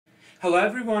Hello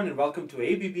everyone and welcome to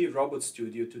ABB Robot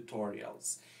Studio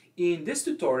tutorials. In this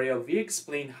tutorial we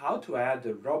explain how to add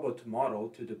a robot model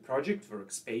to the project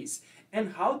workspace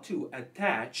and how to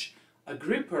attach a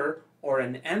gripper or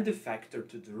an end effector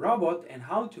to the robot and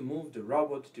how to move the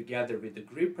robot together with the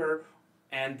gripper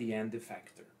and the end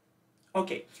effector.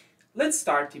 Okay, let's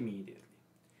start immediately.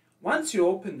 Once you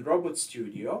open Robot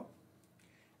Studio,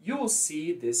 you will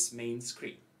see this main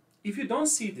screen. If you don't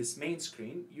see this main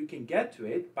screen, you can get to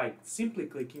it by simply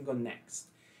clicking on Next.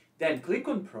 Then click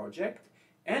on Project,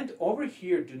 and over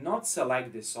here do not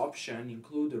select this option,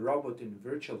 include the robot in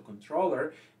virtual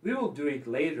controller. We will do it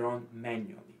later on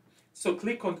manually. So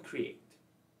click on Create.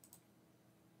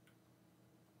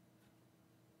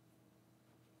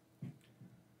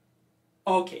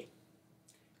 Okay,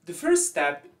 the first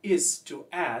step is to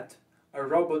add a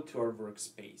robot to our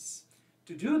workspace.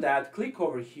 To do that, click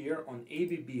over here on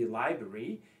ABB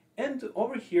Library, and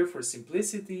over here for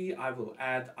simplicity I will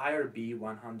add IRB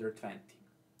 120.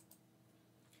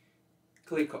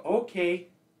 Click OK,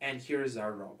 and here is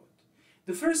our robot.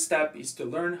 The first step is to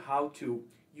learn how to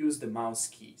use the mouse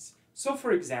keys. So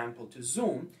for example, to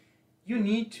zoom, you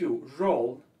need to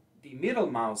roll the middle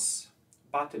mouse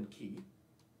button key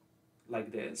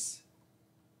like this,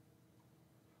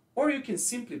 or you can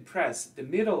simply press the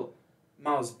middle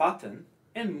mouse button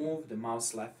and move the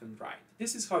mouse left and right.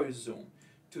 This is how you zoom.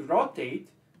 To rotate,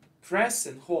 press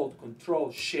and hold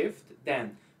Ctrl Shift,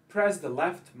 then press the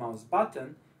left mouse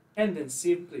button and then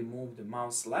simply move the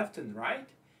mouse left and right.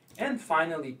 And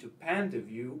finally, to pan the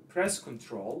view, press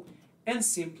Ctrl and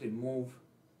simply move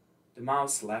the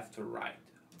mouse left or right.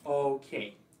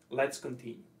 Okay, let's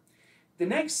continue. The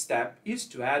next step is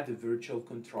to add the virtual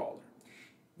controller.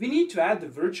 We need to add the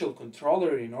virtual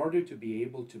controller in order to be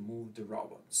able to move the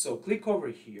robot. So click over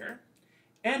here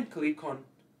and click on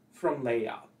From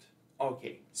Layout.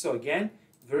 Okay, so again,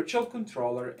 virtual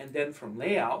controller, and then from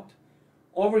Layout,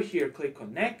 over here click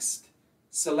on Next,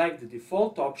 select the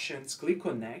default options, click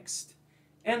on Next,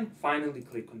 and finally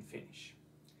click on Finish.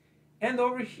 And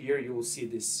over here you will see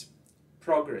this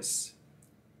Progress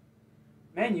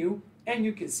menu, and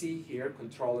you can see here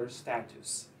Controller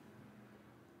Status.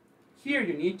 Here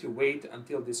you need to wait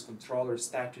until this controller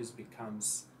status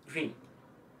becomes green.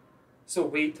 So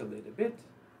wait a little bit,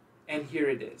 and here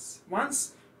it is.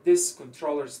 Once this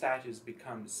controller status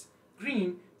becomes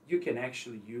green, you can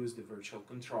actually use the virtual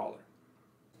controller.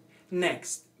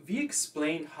 Next, we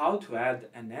explain how to add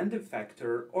an end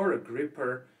effector or a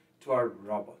gripper to our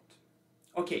robot.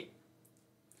 Okay,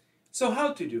 so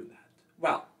how to do that?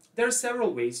 Well, there are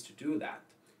several ways to do that.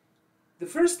 The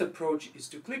first approach is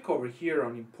to click over here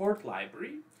on Import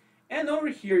Library, and over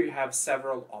here you have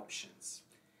several options.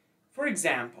 For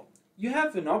example, you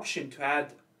have an option to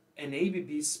add an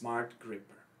ABB Smart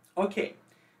Gripper. Okay,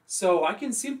 so I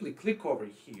can simply click over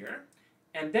here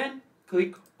and then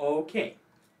click OK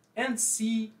and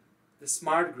see the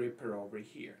Smart Gripper over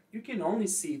here. You can only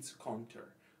see its contour.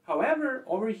 However,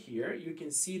 over here you can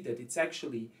see that it's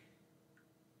actually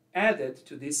added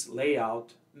to this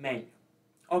layout menu.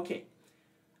 Okay.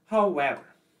 However,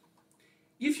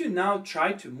 if you now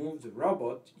try to move the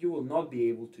robot, you will not be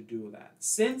able to do that,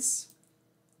 since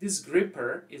this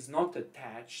gripper is not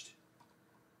attached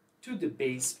to the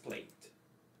base plate.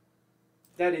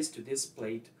 That is to this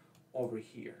plate over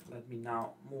here. Let me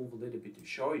now move a little bit to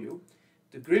show you.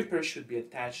 The gripper should be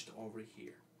attached over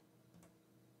here.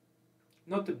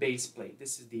 Not the base plate,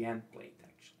 this is the end plate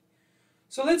actually.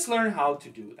 So let's learn how to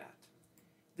do that.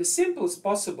 The simplest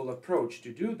possible approach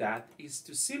to do that is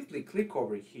to simply click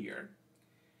over here,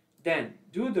 then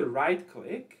do the right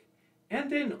click,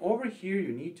 and then over here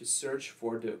you need to search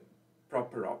for the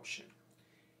proper option.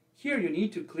 Here you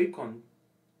need to click on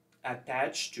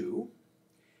Attach To,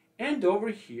 and over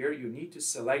here you need to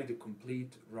select the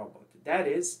complete robot. That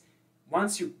is,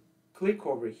 once you click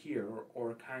over here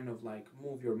or kind of like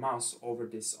move your mouse over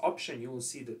this option, you will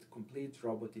see that the complete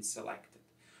robot is selected.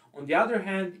 On the other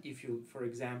hand, if you, for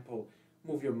example,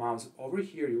 move your mouse over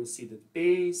here, you'll see that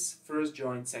base, first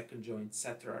joint, second joint,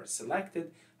 etc. are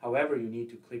selected. However, you need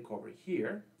to click over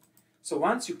here. So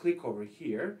once you click over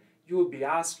here, you will be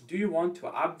asked, do you want to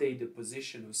update the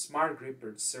position of Smart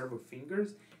Gripper servo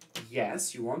fingers?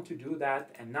 Yes, you want to do that,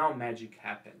 and now magic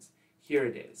happens. Here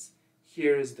it is.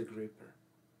 Here is the gripper.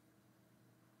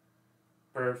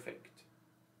 Perfect.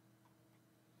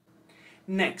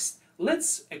 Next,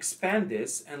 let's expand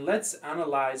this and let's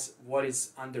analyze what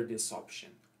is under this option.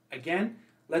 Again,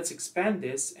 let's expand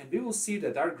this and we will see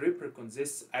that our gripper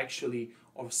consists actually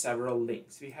of several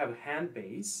links. We have hand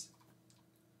base,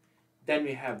 then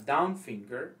we have down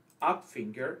finger, up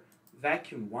finger,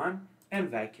 vacuum 1 and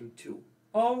vacuum 2.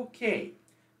 Okay,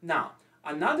 Now,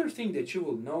 another thing that you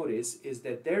will notice is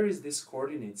that there is this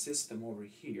coordinate system over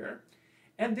here,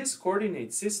 and this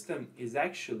coordinate system is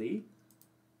actually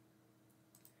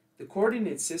the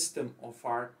coordinate system of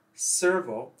our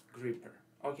servo gripper.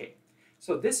 Okay,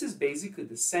 so this is basically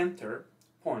the center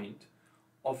point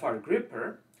of our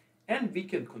gripper, and we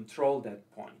can control that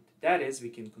point. That is, we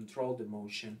can control the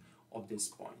motion of this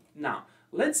point. Now,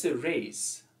 let's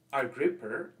erase our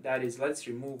gripper. That is, let's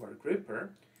remove our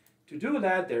gripper. To do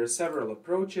that, there are several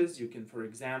approaches. You can, for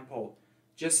example,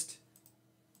 just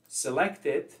select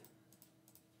it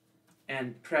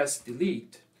and press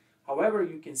delete. However,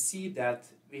 you can see that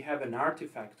we have an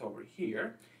artifact over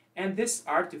here, and this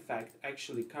artifact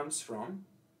actually comes from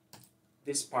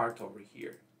this part over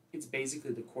here. It's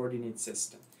basically the coordinate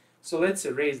system. So let's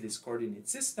erase this coordinate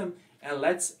system and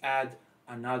let's add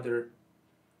another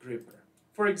gripper.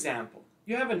 For example,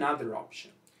 you have another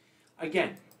option.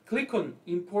 Again, click on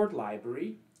Import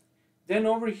Library. Then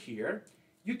over here,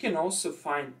 you can also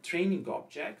find training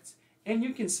objects, and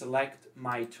you can select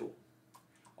My Tool.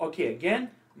 Okay, again,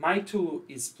 My Tool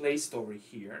is placed over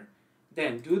here.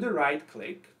 Then do the right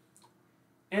click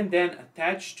and then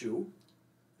attach to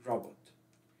robot.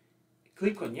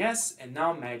 Click on yes, and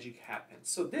now magic happens.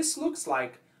 So this looks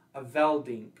like a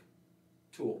welding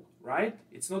tool, right?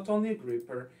 It's not only a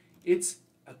gripper, it's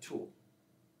a tool.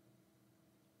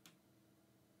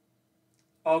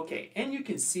 Okay, and you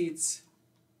can see its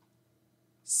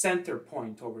center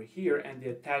point over here and the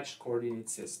attached coordinate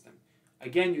system.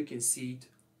 Again, you can see it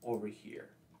over here.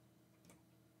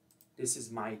 This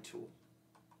is my tool.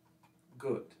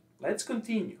 Good. Let's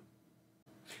continue.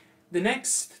 The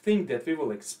next thing that we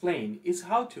will explain is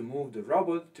how to move the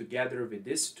robot together with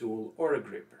this tool or a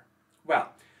gripper. Well,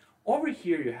 over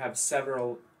here you have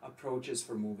several approaches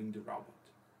for moving the robot.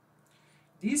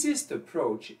 The easiest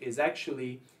approach is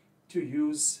actually to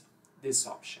use this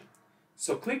option.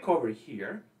 So click over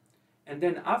here, and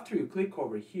then after you click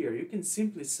over here, you can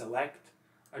simply select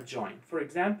a joint. For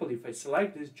example, if I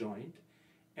select this joint,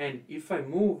 and if I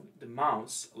move the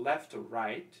mouse left or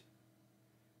right,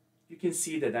 you can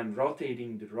see that I'm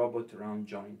rotating the robot around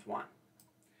joint 1.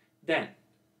 Then,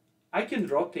 I can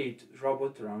rotate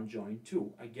robot around joint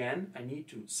 2. Again, I need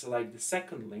to select the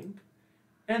second link,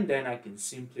 and then I can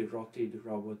simply rotate the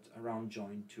robot around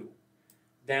joint 2.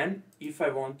 Then, if I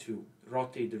want to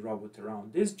rotate the robot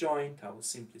around this joint, I will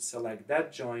simply select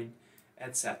that joint,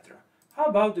 etc. How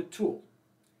about the tool?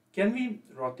 Can we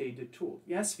rotate the tool?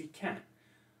 Yes, we can.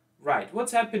 Right,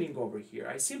 what's happening over here?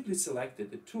 I simply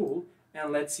selected the tool,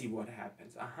 and let's see what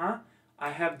happens. I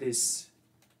have this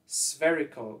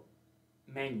spherical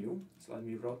menu, so let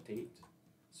me rotate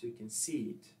so you can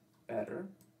see it better.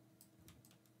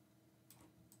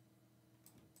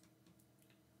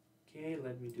 Okay,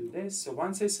 let me do this. So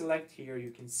once I select here,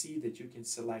 you can see that you can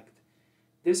select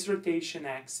this rotation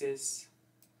axis,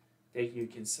 then you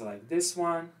can select this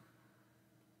one,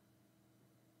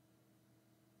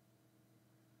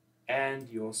 and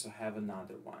you also have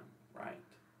another one, right?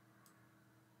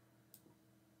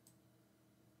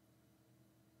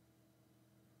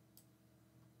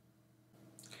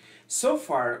 So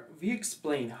far, we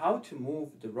explained how to move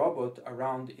the robot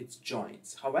around its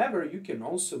joints. However, you can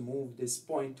also move this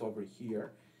point over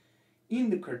here in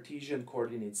the Cartesian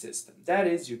coordinate system. That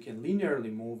is, you can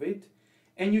linearly move it,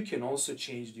 and you can also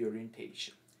change the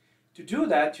orientation. To do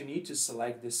that, you need to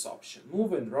select this option,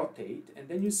 Move and Rotate, and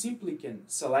then you simply can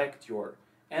select your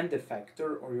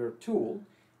End-Effector or your tool,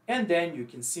 and then you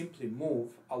can simply move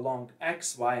along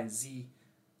X, Y, and Z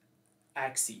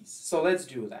axes. So let's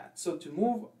do that. So to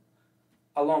move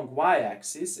along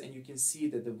y-axis, and you can see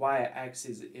that the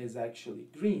y-axis is actually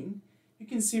green, you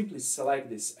can simply select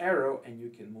this arrow and you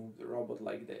can move the robot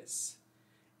like this.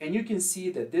 And you can see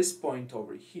that this point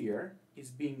over here is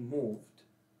being moved,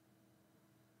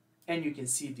 and you can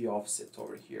see the offset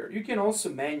over here. You can also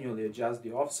manually adjust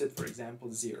the offset, for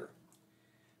example 0.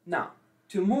 Now,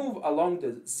 to move along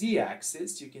the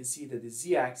z-axis, you can see that the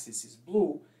z-axis is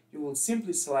blue. You will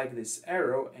simply select this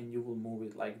arrow and you will move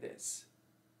it like this.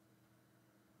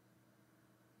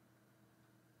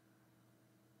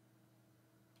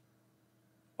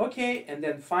 Okay, and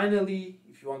then finally,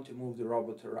 if you want to move the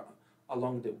robot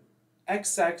along the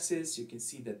x-axis, you can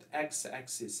see that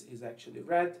x-axis is actually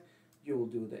red. You will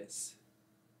do this.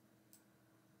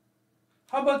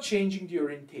 How about changing the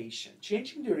orientation?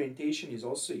 Changing the orientation is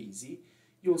also easy.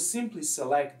 You'll simply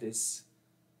select this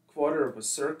quarter of a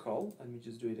circle. Let me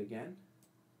just do it again.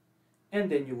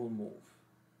 And then you will move.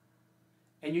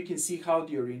 And you can see how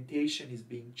the orientation is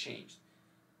being changed.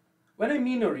 When I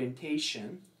mean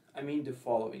orientation, I mean the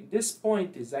following. This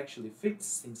point is actually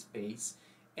fixed in space,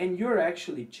 and you're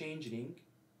actually changing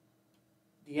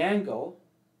the angle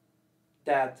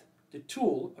that the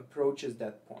tool approaches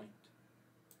that point.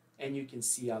 And you can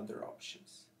see other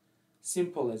options.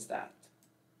 Simple as that.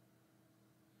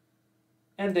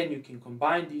 And then you can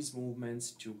combine these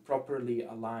movements to properly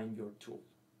align your tool.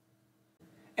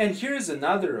 And here's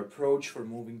another approach for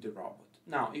moving the robot.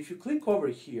 Now, if you click over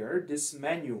here, this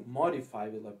menu Modify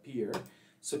will appear.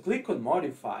 So click on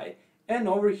Modify, and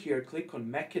over here click on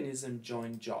Mechanism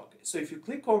Joint Jog. So if you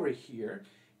click over here,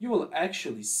 you will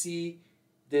actually see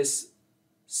this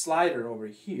slider over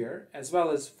here, as well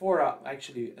as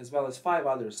five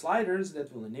other sliders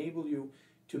that will enable you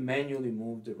to manually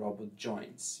move the robot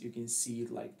joints. You can see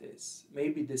it like this.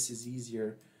 Maybe this is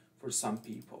easier for some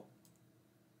people.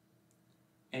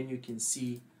 And you can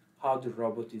see how the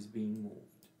robot is being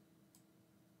moved.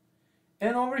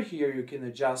 And over here you can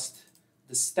adjust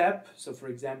the step. So for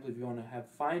example, if you want to have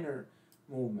finer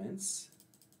movements,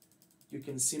 you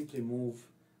can simply move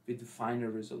with the finer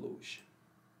resolution.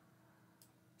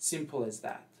 Simple as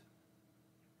that.